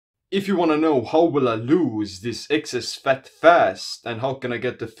If you want to know how will I lose this excess fat fast and how can I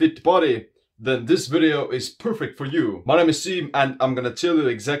get a fit body, then this video is perfect for you. My name is Sim and I'm gonna tell you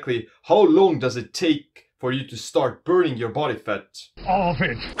exactly how long does it take for you to start burning your body fat. All of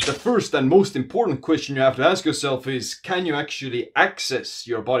it. The first and most important question you have to ask yourself is, can you actually access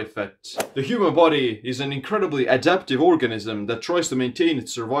your body fat? The human body is an incredibly adaptive organism that tries to maintain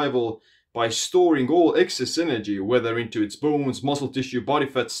its survival by storing all excess energy, whether into its bones, muscle tissue, body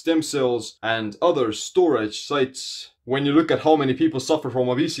fat, stem cells, and other storage sites. When you look at how many people suffer from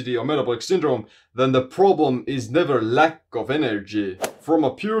obesity or metabolic syndrome, then the problem is never lack of energy. From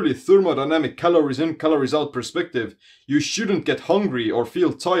a purely thermodynamic calories in, calories out perspective, you shouldn't get hungry or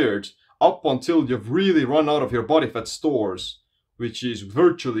feel tired up until you've really run out of your body fat stores, which is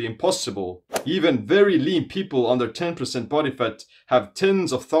virtually impossible. Even very lean people under 10% body fat have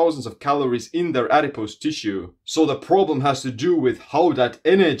tens of thousands of calories in their adipose tissue. So the problem has to do with how that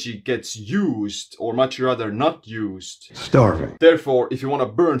energy gets used, or much rather not used. Starving. Therefore, if you want to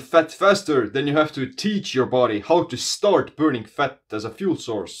burn fat faster, then you have to teach your body how to start burning fat as a fuel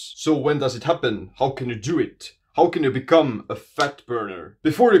source. So when does it happen? How can you do it? How can you become a fat burner?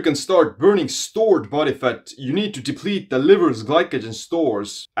 Before you can start burning stored body fat, you need to deplete the liver's glycogen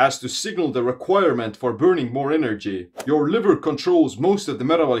stores as to signal the requirement for burning more energy. Your liver controls most of the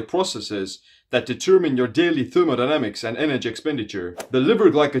metabolic processes that determine your daily thermodynamics and energy expenditure. The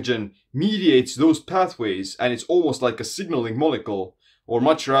liver glycogen mediates those pathways and it's almost like a signaling molecule, or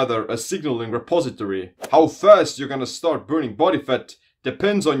much rather a signaling repository. How fast you're gonna start burning body fat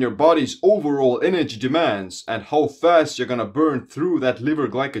depends on your body's overall energy demands and how fast you're gonna burn through that liver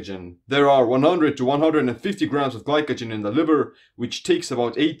glycogen. There are 100 to 150 grams of glycogen in the liver, which takes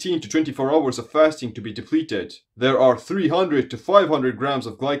about 18 to 24 hours of fasting to be depleted. There are 300 to 500 grams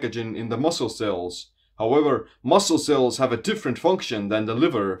of glycogen in the muscle cells. However, muscle cells have a different function than the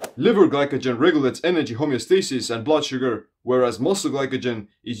liver. Liver glycogen regulates energy homeostasis and blood sugar, whereas muscle glycogen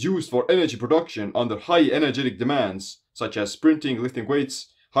is used for energy production under high energetic demands, such as sprinting, lifting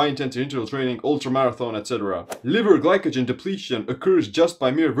weights, high-intensity interval training, ultramarathon, etc. Liver glycogen depletion occurs just by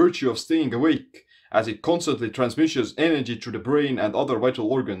mere virtue of staying awake, as it constantly transmits energy to the brain and other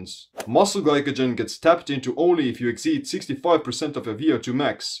vital organs. Muscle glycogen gets tapped into only if you exceed 65% of your VO2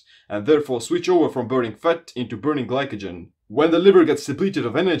 max, and therefore switch over from burning fat into burning glycogen. When the liver gets depleted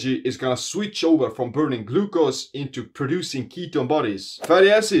of energy, it's gonna switch over from burning glucose into producing ketone bodies. Fatty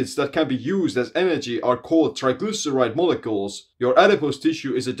acids that can be used as energy are called triglyceride molecules. Your adipose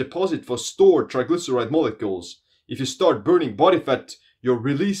tissue is a deposit for stored triglyceride molecules. If you start burning body fat, you're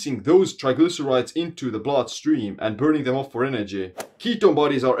releasing those triglycerides into the bloodstream and burning them off for energy. Ketone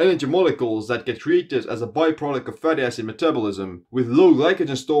bodies are energy molecules that get created as a byproduct of fatty acid metabolism. With low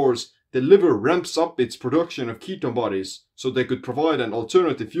glycogen stores, the liver ramps up its production of ketone bodies so they could provide an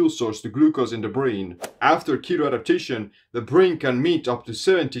alternative fuel source to glucose in the brain. After keto adaptation, the brain can meet up to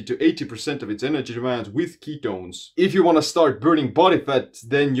 70 to 80% of its energy demands with ketones. If you want to start burning body fat,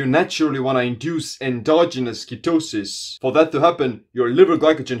 then you naturally want to induce endogenous ketosis. For that to happen, your liver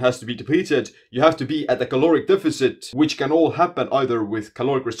glycogen has to be depleted, you have to be at a caloric deficit, which can all happen either with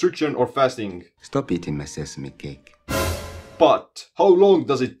caloric restriction or fasting. Stop eating my sesame cake. But how long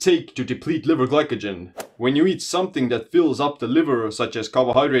does it take to deplete liver glycogen? When you eat something that fills up the liver, such as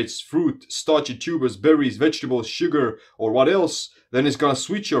carbohydrates, fruit, starchy tubers, berries, vegetables, sugar, or what else, then it's gonna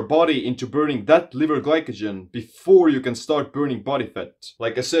switch your body into burning that liver glycogen before you can start burning body fat.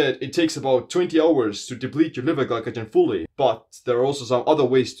 Like I said, it takes about 20 hours to deplete your liver glycogen fully, but there are also some other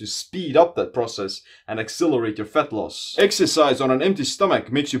ways to speed up that process and accelerate your fat loss. Exercise on an empty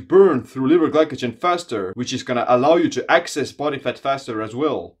stomach makes you burn through liver glycogen faster, which is gonna allow you to access body fat faster as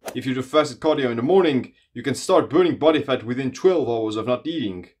well. If you do fasted cardio in the morning, you can start burning body fat within 12 hours of not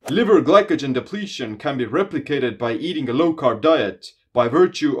eating. Liver glycogen depletion can be replicated by eating a low-carb diet, by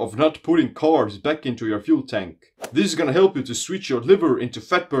virtue of not putting carbs back into your fuel tank. This is gonna help you to switch your liver into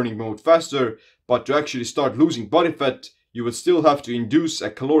fat burning mode faster, but to actually start losing body fat, you would still have to induce a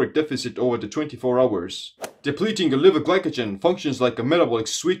caloric deficit over the 24 hours. Depleting your liver glycogen functions like a metabolic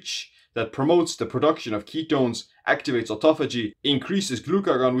switch that promotes the production of ketones, activates autophagy, increases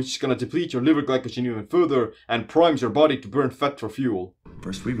glucagon, which is going to deplete your liver glycogen even further, and primes your body to burn fat for fuel.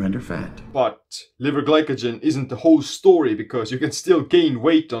 First we render fat. But liver glycogen isn't the whole story, because you can still gain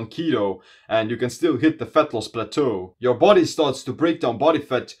weight on keto and you can still hit the fat loss plateau. Your body starts to break down body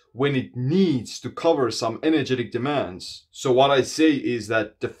fat when it needs to cover some energetic demands. So what I say is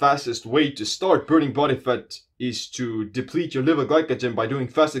that the fastest way to start burning body fat is to deplete your liver glycogen by doing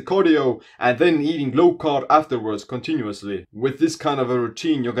fasted cardio and then eating low carb afterwards continuously. With this kind of a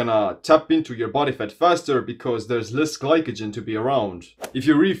routine, you're gonna tap into your body fat faster because there's less glycogen to be around. If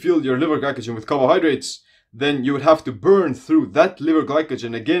you refill your liver glycogen with carbohydrates, then you would have to burn through that liver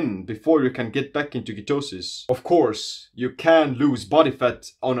glycogen again before you can get back into ketosis. Of course, you can lose body fat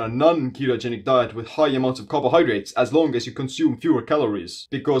on a non-ketogenic diet with high amounts of carbohydrates as long as you consume fewer calories.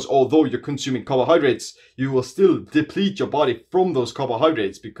 Because although you're consuming carbohydrates, you will still deplete your body from those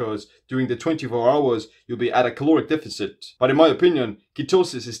carbohydrates because during the 24 hours you'll be at a caloric deficit. But in my opinion,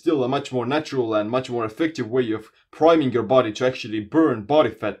 ketosis is still a much more natural and much more effective way of priming your body to actually burn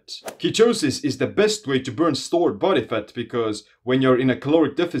body fat. Ketosis is the best way to burn stored body fat because when you're in a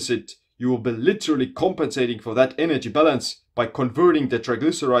caloric deficit, you will be literally compensating for that energy balance by converting the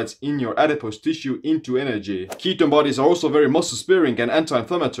triglycerides in your adipose tissue into energy. Ketone bodies are also very muscle sparing and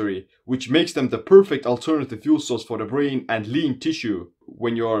anti-inflammatory, which makes them the perfect alternative fuel source for the brain and lean tissue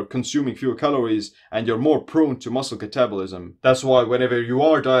when you're consuming fewer calories and you're more prone to muscle catabolism. That's why whenever you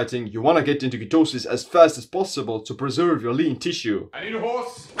are dieting, you want to get into ketosis as fast as possible to preserve your lean tissue. I need a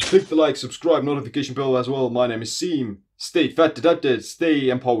horse! Click the like, subscribe, notification bell as well. My name is Seam. Stay fat adapted, stay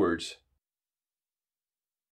empowered.